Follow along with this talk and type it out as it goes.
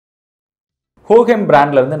Hohem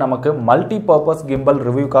brand la irundhu namakku multi purpose gimbal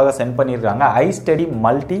review kaga send panniranga iSteady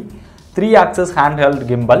multi 3 axis handheld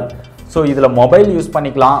gimbal. So idhula mobile use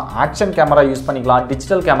panikalam, action camera use panikalam,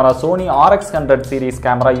 digital camera, Sony RX100 series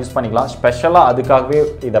camera use panikalam. Special ah adukagave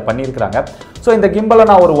idha pannirukanga. So இந்த gimbal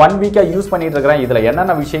நான் ஒரு 1 week use பண்ணிட்டு இருக்கேன். இதுல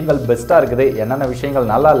என்னென்ன விஷயங்கள் பெஸ்டா இருக்குது, என்னென்ன விஷயங்கள்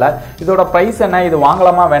நல்லா இல்ல, இதோட பிரைஸ் என்ன, இது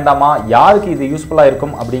வாங்கலாமா வேண்டாமா, யாருக்கு இது யூஸ்ஃபுல்லா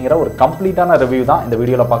இருக்கும் அப்படிங்கற ஒரு கம்ப்ளீட்டான ரிவ்யூ தான் இந்த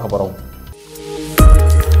வீடியோல பார்க்க போறோம்.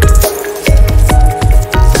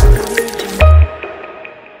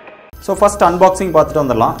 So first unboxing பார்த்துட்டு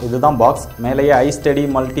வந்துடலாம். இதுதான் பாக்ஸ். மேலேயே iSteady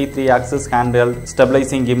multi 3 axis handheld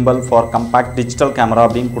stabilizing gimbal for compact digital camera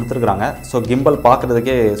அப்படின்னு கொடுத்திருக்காங்க. So gimbal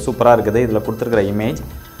பார்க்கிறதுக்கே சூப்பரா இருக்குது. இதுல கொடுத்திருக்கிற இமேஜ்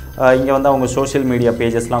இங்க வந்து அவங்க சோஷியல் மீடியா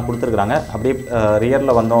பேजेसலாம் கொடுத்திருக்காங்க. அப்படியே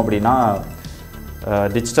ரியர்ல வந்தோம் அப்படினா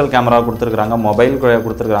டிஜிட்டல் கேமரா கொடுத்திருக்காங்க, மொபைல்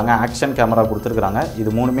கொடுத்திருக்காங்க, ஆக்ஷன் கேமரா கொடுத்திருக்காங்க.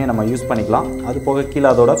 இது மூணுமே நம்ம யூஸ் பண்ணிக்கலாம். அது போக கீழ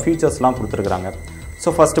அதோட ஃபீச்சர்ஸ்லாம் கொடுத்திருக்காங்க.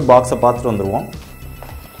 So first பாக்ஸை பார்த்துட்டு வந்துருவோம்.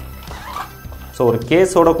 So ஒரு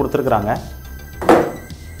கேஸோட கொடுத்திருக்காங்க.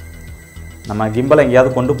 நம்ம gimbal எங்கயாவது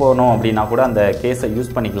கொண்டு போறோம் அப்படினா கூட அந்த கேஸை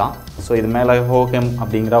யூஸ் பண்ணிக்கலாம். So இது மேல Hohem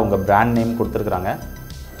அப்படிங்கற உங்க பிராண்ட் நேம் கொடுத்திருக்காங்க.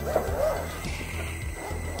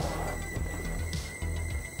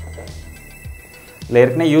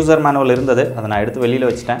 ஏற்கனவே யூசர் மேனுவல் இருந்தது, அதை நான் எடுத்து வெளியில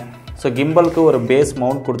வச்சிட்டேன். ஸோ கிம்பலுக்கு ஒரு பேஸ்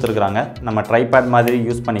மவுண்ட் கொடுத்துருக்குறாங்க. நம்ம ட்ரைபேட் மாதிரி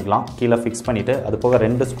யூஸ் பண்ணிக்கலாம். கீழே ஃபிக்ஸ் பண்ணிவிட்டு அது போக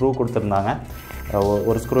 2 ஸ்க்ரூ கொடுத்துருந்தாங்க.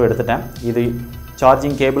 ஒரு ஸ்க்ரூ எடுத்துட்டேன். இது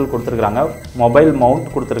சார்ஜிங் கேபிள் கொடுத்துருக்குறாங்க. மொபைல்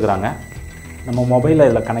மவுண்ட் கொடுத்துருக்குறாங்க. நம்ம மொபைலில்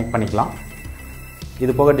இதில் கனெக்ட் பண்ணிக்கலாம்.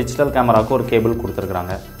 இது போக டிஜிட்டல் கேமராவுக்கு ஒரு கேபிள்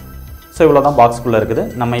கொடுத்துருக்குறாங்க. ஸோ இவ்வளோ தான் பாக்ஸ்குள்ளே இருக்குது.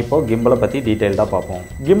 நம்ம இப்போ கிம்பலை பற்றி டீட்டெயில்டாக பார்ப்போம்.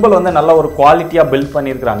 கிம்பல் வந்து நல்ல ஒரு குவாலிட்டியாக பில்ட்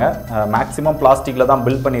பண்ணியிருக்காங்க. மேக்ஸிமம் பிளாஸ்டிக்கில் தான்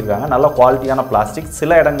பில்ட் பண்ணியிருக்காங்க. நல்ல குவாலிட்டியான பிளாஸ்டிக்.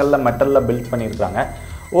 சில இடங்களில் மெட்டலில் பில்ட் பண்ணியிருக்காங்க.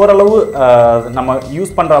 ஓரளவு நம்ம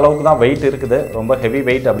யூஸ் பண்ணுற அளவுக்கு தான் வெயிட் இருக்குது. ரொம்ப ஹெவி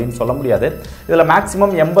வெயிட் அப்படின்னு சொல்ல முடியாது. இதில்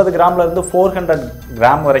மேக்ஸிமம் 80 கிராம்லேருந்து 400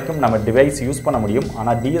 கிராம் வரைக்கும் நம்ம டிவைஸ் யூஸ் பண்ண முடியும்.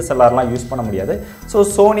 ஆனால் டிஎஸ்எல்ஆர்லாம் யூஸ் பண்ண முடியாது. So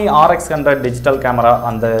Sony RX100 digital camera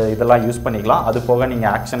அந்த இதெல்லாம் யூஸ் பண்ணிக்கலாம். அது போக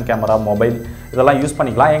நீங்கள் ஆக்ஷன் கேமரா, மொபைல் இதெல்லாம் யூஸ்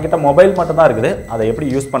பண்ணிக்கலாம். என்கிட்ட மொபைல் மட்டும் தான் இருக்குது. அதை எப்படி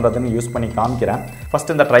யூஸ் பண்ணுறதுன்னு யூஸ் பண்ணி காமிக்கிறேன்.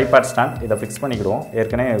 ஃபஸ்ட் இந்த ட்ரைபேட் ஸ்டாண்ட் இதை ஃபிக்ஸ் பண்ணிக்கிடுவோம்.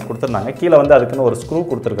 ஏற்கனவே கொடுத்துருந்தாங்க. கீழே வந்து அதுக்குன்னு ஒரு ஸ்க்ரூ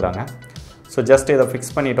கொடுத்துருக்குறாங்க. ஸோ ஜஸ்ட் இதை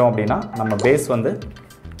ஃபிக்ஸ் பண்ணிட்டோம் அப்படின்னா நம்ம பேஸ் வந்து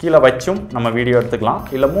கீழே வச்சும் நம்ம வீடியோ எடுத்துக்கலாம்.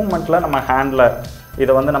 இல்லை மூவ்மெண்ட்டில் நம்ம ஹேண்டில்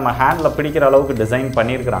இதை வந்து நம்ம ஹேண்டில் பிடிக்கிற அளவுக்கு டிசைன்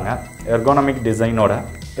பண்ணியிருக்கிறாங்க, எர்கோனமிக் டிசைனோட.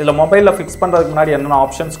 இதில் மொபைலில் ஃபிக்ஸ் பண்ணுறதுக்கு முன்னாடி என்னென்ன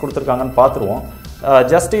ஆப்ஷன்ஸ் கொடுத்துருக்காங்கன்னு பார்த்துருவோம்.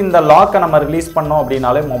 ஜஸ்ட் இந்த லாக்கை நம்ம ரிலீஸ் பண்ணோம்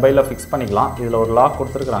அப்படின்னாலே மொபைலில் ஃபிக்ஸ் பண்ணிக்கலாம். இதில் ஒரு லாக்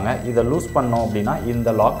கொடுத்துருக்குறாங்க. இதை லூஸ் பண்ணோம் அப்படின்னா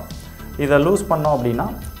இந்த லாக், இதை லூஸ் பண்ணோம் அப்படின்னா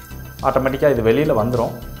ஆட்டோமேட்டிக்காக இது வெளியில்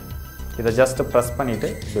வந்துடும். இதை ஜஸ்ட்டு ப்ரெஸ் பண்ணிவிட்டு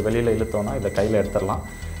இது வெளியில் இழுத்தோன்னா இதை கையில் எடுத்துடலாம்.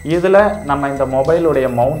 இதில் நம்ம இந்த மொபைலுடைய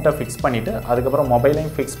மவுண்ட்டை ஃபிக்ஸ் பண்ணிவிட்டு அதுக்கப்புறம்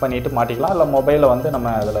மொபைலையும் ஃபிக்ஸ் பண்ணிவிட்டு மாட்டிக்கலாம். இல்லை மொபைலை வந்து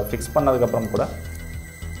நம்ம அதில் ஃபிக்ஸ் பண்ணதுக்கப்புறம் கூட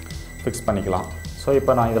ஃபிக்ஸ் பண்ணிக்கலாம். ஸோ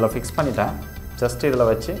இப்போ நான் இதில் ஃபிக்ஸ் பண்ணிட்டேன். ஜஸ்ட் இதில்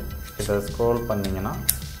வச்சு இதை ஸ்க்ரோல் பண்ணிங்கன்னா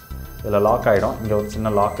இதில் லாக் ஆகிடும். இங்கே ஒரு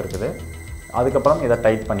சின்ன லாக் இருக்குது. அதுக்கப்புறம் இதை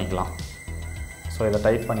டைட் பண்ணிக்கலாம். ஸோ இதை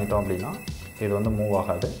டைட் பண்ணிட்டோம் அப்படின்னா இது வந்து மூவ்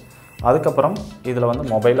ஆகாது. அதுக்கப்புறம் இதில் வந்து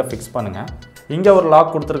மொபைலை ஃபிக்ஸ் பண்ணுங்கள். இங்கே ஒரு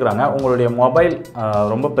லாக் கொடுத்துருக்குறாங்க. உங்களுடைய மொபைல்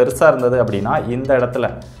ரொம்ப பெருசாக இருந்தது அப்படின்னா இந்த இடத்துல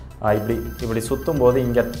இப்படி சுற்றும் போது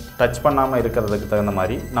இங்கே டச் பண்ணாமல் இருக்கிறதுக்கு தகுந்த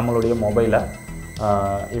மாதிரி நம்மளுடைய மொபைலை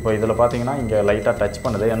இப்போ இதில் பார்த்தீங்கன்னா இங்கே லைட்டாக டச்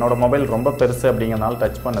பண்ணுது. என்னோடய மொபைல் ரொம்ப பெருசு அப்படிங்கிறனால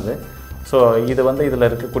டச் பண்ணுது. ஸோ இது வந்து இதில்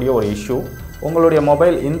இருக்கக்கூடிய ஒரு இஷ்யூ. உங்களுடைய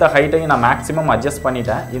மொபைல் இந்த ஹைட்டையும் நான் மேக்ஸிமம் அட்ஜஸ்ட்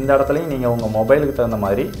பண்ணிட்டேன். இந்த இடத்துலையும் நீங்கள் உங்கள் மொபைலுக்கு தகுந்த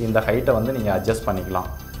மாதிரி இந்த ஹைட்டை வந்து நீங்கள் அட்ஜஸ்ட் பண்ணிக்கலாம்.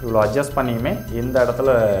 இவ்வளோ அட்ஜஸ்ட் பண்ணியுமே இந்த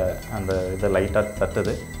இடத்துல அந்த இது லைட்டாக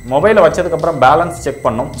தட்டுது. மொபைலை வச்சதுக்கப்புறம் பேலன்ஸ் செக்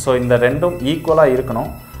பண்ணும். ஸோ இந்த ரெண்டும் ஈக்குவலாக இருக்கணும்.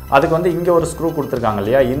 அதுக்கு வந்து இங்கே ஒரு ஸ்க்ரூ கொடுத்துருக்காங்க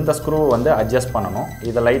இல்லையா, இந்த ஸ்க்ரூவை வந்து அட்ஜஸ்ட் பண்ணணும்.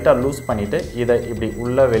 இதை லைட்டாக லூஸ் பண்ணிவிட்டு இதை இப்படி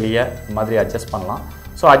உள்ளே வெளியே மாதிரி அட்ஜஸ்ட் பண்ணலாம்.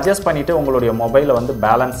 ஸோ அட்ஜஸ்ட் பண்ணிவிட்டு உங்களுடைய மொபைலை வந்து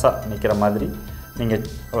பேலன்ஸாக நிற்கிற மாதிரி நீங்கள்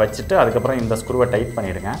வச்சுட்டு அதுக்கப்புறம் இந்த ஸ்க்ரூவை டைட்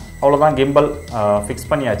பண்ணிவிடுங்க. அவ்வளோதான், கிம்பல் ஃபிக்ஸ்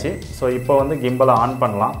பண்ணியாச்சு. ஸோ இப்போ வந்து கிம்பலை ஆன்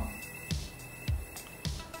பண்ணலாம்.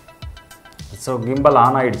 ஸோ கிம்பல்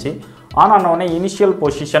ஆன் ஆகிடுச்சு. ஆன் ஆனவுடனே இனிஷியல்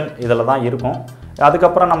பொசிஷன் இதில் தான் இருக்கும்.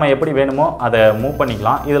 அதுக்கப்புறம் நம்ம எப்படி வேணுமோ அதை மூவ்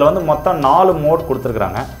பண்ணிக்கலாம். இதில் வந்து மொத்தம் 4 மோட்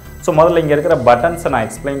கொடுத்துருக்குறாங்க. ஸோ முதல்ல இங்கே இருக்கிற பட்டன்ஸை நான்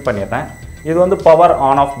எக்ஸ்பிளைன் பண்ணிடுறேன். இது வந்து பவர்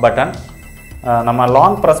ஆன் ஆஃப் பட்டன். நம்ம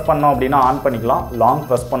லாங் ப்ரெஸ் பண்ணோம் அப்படின்னா ஆன் பண்ணிக்கலாம். லாங்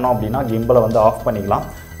ப்ரெஸ் பண்ணோம் அப்படின்னா கிம்பலை வந்து ஆஃப் பண்ணிக்கலாம்.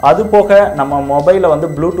 அது போக நம்ம மொபைலை வந்து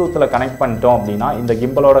ப்ளூடூத்தில் கனெக்ட் பண்ணிட்டோம் அப்படின்னா இந்த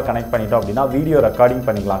கிம்பலோட கனெக்ட் பண்ணிட்டோம் அப்படின்னா வீடியோ ரெக்கார்டிங்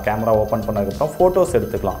பண்ணிக்கலாம். கேமரா ஓப்பன் பண்ணதுக்கப்புறம் ஃபோட்டோஸ்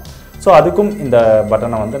எடுத்துக்கலாம். ஸோ அதுக்கும் இந்த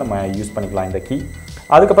பட்டனை வந்து நம்ம யூஸ் பண்ணிக்கலாம், இந்த கீ.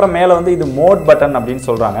 அதுக்கப்புறம் மேலே வந்து இது மோட் பட்டன் அப்படின்னு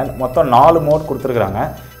சொல்கிறாங்க. மொத்தம் 4 மோட் கொடுத்துருக்குறாங்க.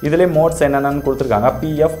 இதிலே மோட்ஸ் என்னென்னு கொடுத்துருக்காங்க.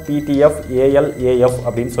 PF, PTF, AL, AF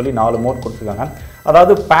அப்படின்னு சொல்லி 4 மோட் கொடுத்துருக்காங்க.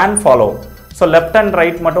 அதாவது pan follow. So left and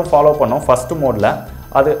right மட்டும் ஃபாலோ பண்ணும் ஃபஸ்ட்டு மோடில்.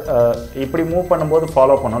 அது இப்படி மூவ் பண்ணும்போது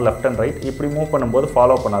ஃபாலோ பண்ணும் லெஃப்ட் அண்ட் ரைட். இப்படி மூவ் பண்ணும்போது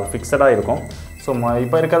ஃபாலோ பண்ணும். அது ஃபிக்ஸடாக இருக்கும். ஸோ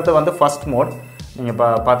இப்போ இருக்கிறது வந்து ஃபஸ்ட் மோட். நீங்கள்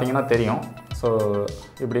பார்த்தீங்கன்னா தெரியும். ஸோ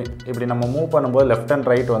இப்படி நம்ம மூவ் பண்ணும்போது லெஃப்ட் அண்ட்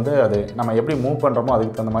ரைட் வந்து அது நம்ம எப்படி மூவ் பண்ணுறோமோ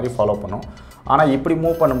அதுக்கு தகுந்த மாதிரி ஃபாலோ பண்ணும். ஆனால் இப்படி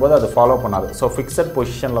மூவ் பண்ணும்போது அது ஃபாலோ பண்ணாது. ஸோ ஃபிக்ஸட்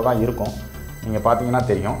பொசிஷனில் தான் இருக்கும். நீங்கள் பார்த்தீங்கன்னா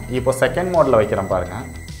தெரியும். இப்போ செகண்ட் மோடில் வைக்கிறேன் பாருங்கள்.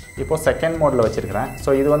 இப்போது செகண்ட் மோடில் வச்சுருக்கிறேன். ஸோ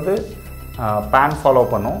இது வந்து பேன் ஃபாலோ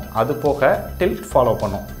பண்ணும், அது போக டில்ட் ஃபாலோ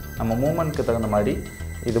பண்ணும். நம்ம மூமெண்ட்க்கு தகுந்த மாதிரி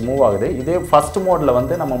இது மூவ் ஆகுது. இதே ஃபஸ்ட் மோடில்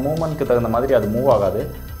வந்து நம்ம மூமெண்ட்க்கு தகுந்த மாதிரி அது மூவ் ஆகாது.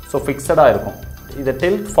 ஸோ ஃபிக்ஸடாக இருக்கும். இது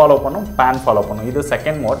டில்ட் ஃபாலோ பண்ணும், பேன் ஃபாலோ பண்ணும். இது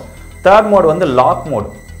செகண்ட் மோட். தேர்ட் மோட் வந்து lock mode.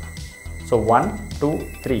 So 1 2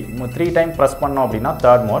 3 time press பண்ணோம் அப்படின்னா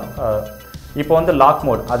தேர்ட் மோட். இப்போ வந்து லாக்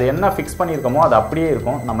மோட். அது என்ன ஃபிக்ஸ் பண்ணியிருக்கோமோ அது அப்படியே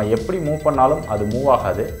இருக்கும். நம்ம எப்படி மூவ் பண்ணாலும் அது மூவ்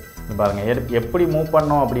ஆகாது. பாருங்கள், எப்படி மூவ்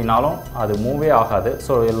பண்ணோம் அப்படின்னாலும் அது மூவே ஆகாது.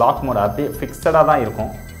 ஸோ லாக் மோட் அப்படியே ஃபிக்ஸடாக தான்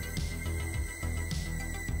இருக்கும்.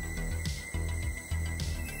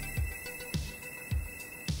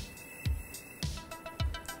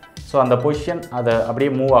 ஸோ அந்த பொசிஷன் அது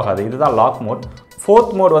அப்படியே மூவ் ஆகாது. இதுதான் லாக் மோட்.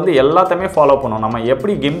 ஃபோர்த் மோட் வந்து எல்லாத்தையுமே ஃபாலோ பண்ணும். நம்ம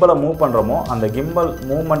எப்படி கிம்பலை மூவ் பண்ணுறோமோ அந்த கிம்பல்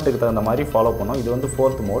மூவ்மெண்ட்டுக்கு தகுந்த மாதிரி ஃபாலோ பண்ணும். இது வந்து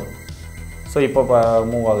ஃபோர்த் மோட். ஸோ இப்போ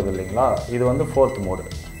மூவ் ஆகுது இல்லைங்களா, இது வந்து ஃபோர்த் மோடு.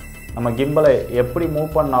 நம்ம கிம்பலை எப்படி மூவ்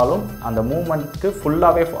பண்ணாலும் அந்த மூவ்மெண்ட்டுக்கு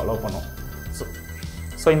ஃபுல்லாகவே ஃபாலோ பண்ணும்.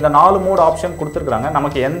 ஸோ இந்த 4 மோட் ஆப்ஷன் கொடுத்துருக்குறாங்க.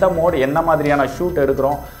 நமக்கு எந்த மோடு என்ன மாதிரியான ஷூட்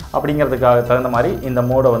எடுக்கிறோம் அப்படிங்கிறதுக்காக தகுந்த மாதிரி இந்த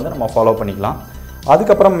மோடை வந்து நம்ம ஃபாலோ பண்ணிக்கலாம்.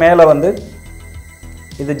 அதுக்கப்புறம் மேலே வந்து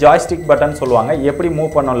இது ஜாய்ஸ்டிக் பட்டன் சொல்லுவாங்க. எப்படி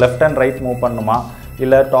மூவ் பண்ணணும், லெஃப்ட் அண்ட் ரைட் மூவ் பண்ணணுமா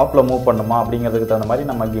இல்லை டாப்பில் மூவ் பண்ணணுமா அப்படிங்கிறதுக்கு தகுந்த மாதிரி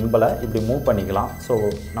நம்ம கிம்பலை இப்படி மூவ் பண்ணிக்கலாம். ஸோ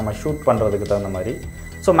நம்ம ஷூட் பண்ணுறதுக்கு தகுந்த மாதிரி.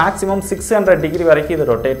 ஸோ மேக்ஸிமம் 600 டிகிரி வரைக்கும்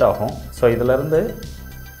இது ரொட்டேட் ஆகும். ஸோ இதிலேருந்து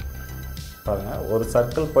பாருங்கள், ஒரு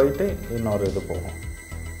சர்க்கிள் போயிட்டு இன்னொரு இது போகும்.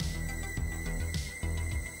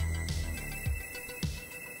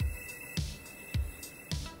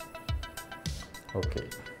 ஓகே,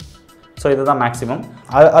 ஸோ இதுதான் மேக்ஸிமம்.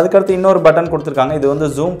 அதுக்கடுத்து இன்னொரு பட்டன் கொடுத்துருக்காங்க. இது வந்து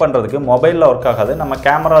ஜூம் பண்ணுறதுக்கு. மொபைலில் ஒர்க் ஆகாது. நம்ம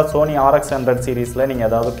கேமரா சோனி RX100 சீரீஸில் நீங்கள்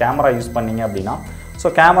ஏதாவது கேமரா யூஸ் பண்ணீங்க அப்படின்னா ஸோ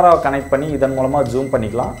கேமராவை கனெக்ட் பண்ணி இதன் மூலமாக ஜூம்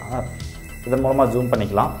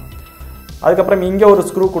பண்ணிக்கலாம். அதுக்கப்புறம் இங்கே ஒரு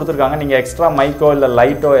ஸ்க்ரூ கொடுத்துருக்காங்க. நீங்கள் எக்ஸ்ட்ரா மைக்கோ இல்லை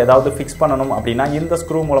லைட்டோ ஏதாவது ஃபிக்ஸ் பண்ணணும் அப்படின்னா இந்த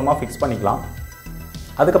ஸ்க்ரூ மூலமாக ஃபிக்ஸ் பண்ணிக்கலாம்.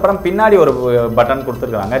 அதுக்கப்புறம் பின்னாடி ஒரு பட்டன்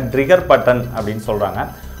கொடுத்துருக்காங்க, ட்ரிகர் பட்டன் அப்படின்னு சொல்கிறாங்க.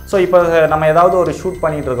 ஸோ இப்போ நம்ம ஏதாவது ஒரு ஷூட்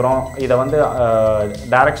பண்ணிகிட்டு இருக்கிறோம், இதை வந்து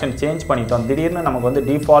டைரக்ஷன் சேஞ்ச் பண்ணிட்டோம், திடீர்னு நமக்கு வந்து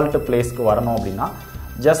டிஃபால்ட் பிளேஸ்க்கு வரணும் அப்படின்னா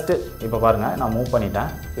ஜஸ்ட்டு இப்போ பாருங்கள், நான் மூவ் பண்ணிட்டேன்.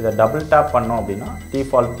 இதை டபுள் டேப் பண்ணோம் அப்படின்னா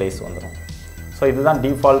டிஃபால்ட் பிளேஸ் வந்துடும். ஸோ இதுதான்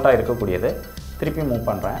டிஃபால்ட்டாக இருக்கக்கூடியது. திருப்பி மூவ்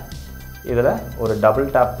பண்ணுறேன், இதில் ஒரு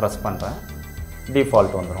டபுள் டேப் ப்ரெஸ் பண்ணுறேன்,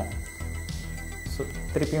 டிஃபால்ட் வந்துடும். ஸோ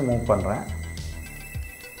திருப்பி மூவ் பண்ணுறேன்,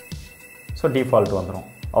 ஸோ டிஃபால்ட் வந்துடும்.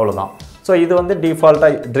 அவ்வளோதான். ஸோ இது வந்து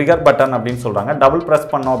டிஃபால்ட்டாக ட்ரிகர் பட்டன் அப்படின்னு சொல்கிறாங்க. டபுள் ப்ரெஸ்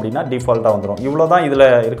பண்ணோம் அப்படின்னா டிஃபால்ட்டாக வந்துடும். இவ்வளோ தான் இதில்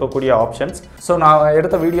இருக்கக்கூடிய ஆப்ஷன்ஸ். ஸோ நான்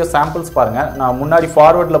எடுத்த வீடியோ சாம்பிள்ஸ் பாருங்கள். நான் முன்னாடி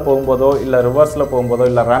ஃபார்வர்டில் போகும்போதோ இல்லை ரிவர்ஸில் போகும்போதோ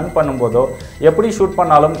இல்லை ரன் பண்ணும்போதோ எப்படி ஷூட்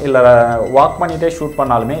பண்ணாலும் இல்லை வாக் பண்ணிகிட்டே ஷூட்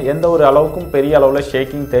பண்ணாலுமே எந்த ஒரு அளவுக்கும் பெரிய அளவில்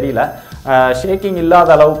ஷேக்கிங் தெரியல. ஷேக்கிங்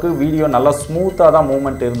இல்லாத அளவுக்கு வீடியோ நல்லா ஸ்மூத்தாக தான்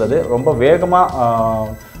மூவ்மெண்ட் இருந்தது. ரொம்ப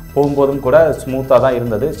வேகமாக போகும்போதும் கூட ஸ்மூத்தாக தான்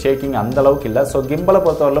இருந்தது. ஷேக்கிங் அந்தளவுக்கு இல்லை. ஸோ கிம்பலை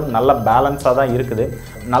பொறுத்தவரையிலும் நல்ல பேலன்ஸாக தான் இருக்குது.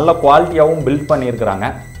 நல்ல குவாலிட்டியாகவும் பில்ட் பண்ணியிருக்கிறாங்க.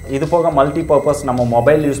 இது போக மல்டி பர்பஸ் நம்ம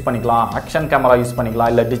மொபைல் யூஸ் பண்ணிக்கலாம், ஆக்ஷன் கேமரா யூஸ்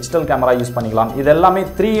பண்ணிக்கலாம், இல்லை டிஜிட்டல் கேமரா யூஸ் பண்ணிக்கலாம். இது எல்லாமே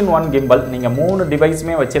 3-in-1 கிம்பல். நீங்கள் 3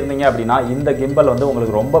 டிவைஸுமே வச்சுருந்தீங்க அப்படின்னா இந்த கிம்பல் வந்து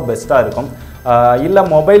உங்களுக்கு ரொம்ப பெஸ்ட்டாக இருக்கும். இல்லை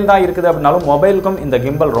மொபைல் தான் இருக்குது அப்படின்னாலும் மொபைலுக்கும் இந்த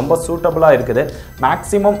கிம்பல் ரொம்ப சூட்டபுளாக இருக்குது.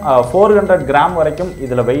 மேக்ஸிமம் 400 கிராம் வரைக்கும்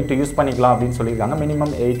இதில் வெயிட் யூஸ் பண்ணிக்கலாம் அப்படின்னு சொல்லியிருக்காங்க.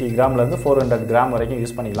 மினிமம் 80 கிராம்லேருந்து 400 கிராம் வரைக்கும்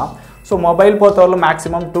யூஸ் பண்ணிக்கலாம். ஸோ மொபைல் பொறுத்தவரைக்கும்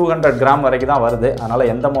மேக்ஸிமம் 200 கிராம் வரைக்கும் தான் வருது. அதனால்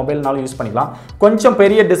எந்த மொபைல்னாலும் யூஸ் பண்ணிக்கலாம். கொஞ்சம்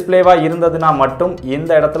பெரிய டிஸ்பிளேவாக இருந்ததுன்னா மட்டும்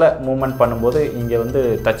இந்த இடத்துல மூவ்மெண்ட் பண்ணும்போது இங்கே வந்து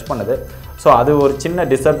டச் பண்ணுது. ஸோ அது ஒரு சின்ன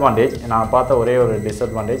டிஸ்அட்வான்டேஜ். நான் பார்த்த ஒரே ஒரு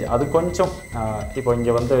டிஸ்அட்வான்டேஜ் அது. கொஞ்சம் இப்போ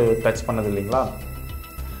இங்கே வந்து டச் பண்ணது இல்லைங்களா.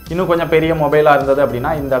 இன்னும் கொஞ்சம் பெரிய மொபைலாக இருந்தது அப்படின்னா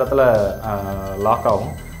இந்த இடத்துல லாக்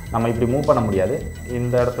ஆகும். நம்ம இப்படி மூவ் பண்ண முடியாது.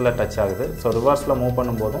 இந்த இடத்துல டச் ஆகுது. ஸோ ரிவர்ஸில் மூவ்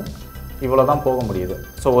பண்ணும்போதும் இவ்வளோ தான் போக முடியுது.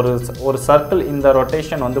 ஸோ ஒரு சர்க்கிள் இந்த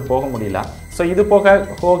ரொட்டேஷன் வந்து போக முடியல. ஸோ இது போக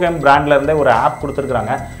ஹோஹெம் பிராண்ட்லேருந்தே ஒரு ஆப்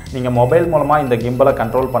கொடுத்துருக்குறாங்க. நீங்கள் மொபைல் மூலமாக இந்த கிம்பலை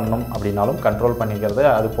கண்ட்ரோல் பண்ணணும் அப்படின்னாலும் கண்ட்ரோல் பண்ணிக்கிறது,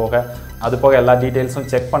 அது போக எல்லா டீட்டெயில்ஸும்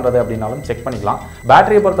செக் பண்ணுறது அப்படின்னாலும் செக் பண்ணிக்கலாம்.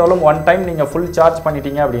 பேட்டரியை பொறுத்தவரைக்கும் ஒன் டைம் நீங்கள் ஃபுல் சார்ஜ்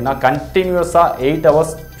பண்ணிட்டீங்க அப்படின்னா கண்டினியூஸாக 8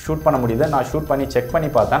 hours ஷூட் பண்ண முடியுது. நான் ஷூட் பண்ணி செக் பண்ணி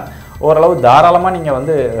பார்த்தேன். ஓரளவு தாராளமாக நீங்கள்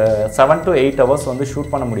வந்து 7 to 8 hours வந்து ஷூட்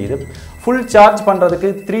பண்ண முடியுது. ஃபுல் சார்ஜ் பண்ணுறதுக்கு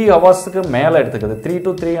 3 ஹவர்ஸுக்கு மேலே எடுத்துக்குது. 3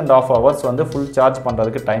 to 3.5 hours வந்து ஃபுல் சார்ஜ்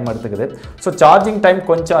பண்ணுறதுக்கு டைம் எடுத்துக்குது. ஸோ சார்ஜிங் டைம்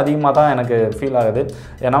கொஞ்சம் அதிகமாக தான் எனக்கு ஃபீல் ஆகுது.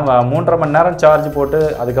 ஏன்னா 3.5 மணி நேரம் சார்ஜ் போட்டு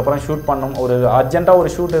அதுக்கப்புறம் ஷூட் பண்ணணும். ஒரு அர்ஜென்ட்டாக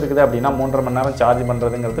ஒரு ஷூட் இருக்குது அப்படின்னா 3.5 மணி நேரம் சார்ஜ்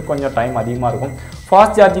பண்ணுறதுங்கிறது கொஞ்சம் டைம் அதிகமாக இருக்கும்.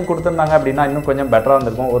 ஃபாஸ்ட் சார்ஜிங் கொடுத்துருந்தாங்க அப்படின்னா இன்னும் கொஞ்சம் பெட்டராக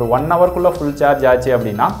இருந்திருக்கும். ஒரு 1 hourக்குள்ளே ஃபுல் சார்ஜ் ஆச்சு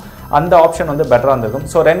அப்படின்னா அந்த ஆப்ஷன் வந்து பெட்டராக இருந்திருக்கும்.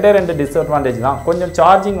 ஸோ ரெண்டு டிஸ்அட்வான்டேஜ் தான். கொஞ்சம்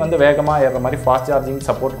சார்ஜிங் வந்து வேகமாக ஏறுற மாதிரி ஃபாஸ்ட் சார்ஜிங்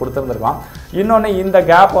சப்போர்ட் கொடுத்துருந்துருக்கலாம். இன்னொன்று இந்த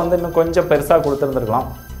கேப் வந்து இன்னும் கொஞ்சம் பெருசாக கொடுத்துருந்துருக்கலாம்.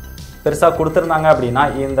 பெருசாக கொடுத்துருந்தாங்க அப்படின்னா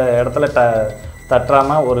இந்த இடத்துல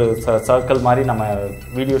தட்டாமல் ஒரு சர்க்கிள் மாதிரி நம்ம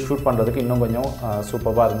வீடியோ ஷூட் பண்ணுறதுக்கு இன்னும் கொஞ்சம்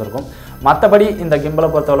சூப்பராக இருந்திருக்கும். மற்றபடி இந்த கிம்பலை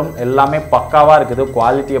பொறுத்தவரைக்கும் எல்லாமே பக்காவாக இருக்குது.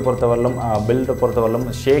 குவாலிட்டியை பொறுத்தவரையிலும் பில்டை பொறுத்தவரையிலும்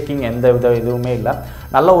ஷேக்கிங் எந்த வித இதுவுமே இல்லை.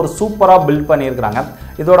 நல்ல ஒரு சூப்பராக பில்ட் பண்ணியிருக்கிறாங்க.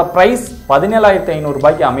 இதோட ப்ரைஸ் 17,500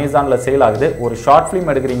 ரூபாய்க்கு அமேசானில் சேல் ஆகுது. ஒரு ஷார்ட்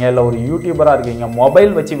ஃபிலிம் எடுக்கிறீங்க, இல்லை ஒரு யூடியூபராக இருக்கீங்க,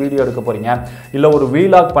 மொபைல் வச்சு வீடியோ எடுக்க போகிறீங்க, இல்லை ஒரு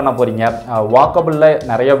வீலாக் பண்ண போகிறீங்க, வாக்கபிளில்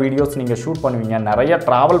நிறைய வீடியோஸ் நீங்கள் ஷூட் பண்ணுவீங்க, நிறைய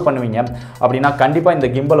ட்ராவல் பண்ணுவீங்க அப்படின்னா கண்டிப்பாக இந்த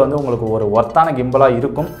கிம்பல் வந்து உங்களுக்கு ஒரு ஒர்த்தான கிம்பலாக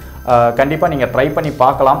இருக்கும். கண்டிப்பாக நீங்கள் ட்ரை பண்ணி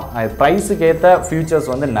பார்க்கலாம். ப்ரைஸுக்கு ஏற்ற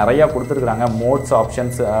ஃபியூச்சர்ஸ் வந்து நிறையா கொடுத்துருக்குறாங்க. Modes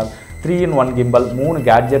options, 3-in-1 gimbal, 3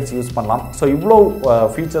 gadgets use பண்ணலாம். ஸோ இவ்வளோ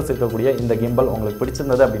ஃபீச்சர்ஸ் இருக்கக்கூடிய இந்த கிம்பல் உங்களுக்கு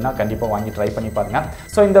பிடிச்சிருந்தது அப்படின்னா கண்டிப்பாக வாங்கி ட்ரை பண்ணி பாருங்கள்.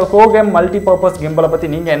 ஸோ இந்த ஹோகெம் மல்டிபர்பஸ் கிம்பலை பற்றி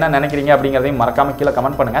நீங்கள் என்ன நினைக்கிறீங்க அப்படிங்கிறதையும் மறக்காம கீழே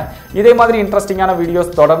கமெண்ட் பண்ணுங்கள். இதே மாதிரி இன்ட்ரெஸ்டிங்கான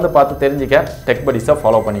வீடியோஸ் தொடர்ந்து பார்த்து தெரிஞ்சுக்க டெக் படிஸை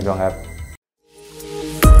ஃபாலோ பண்ணிக்கோங்க.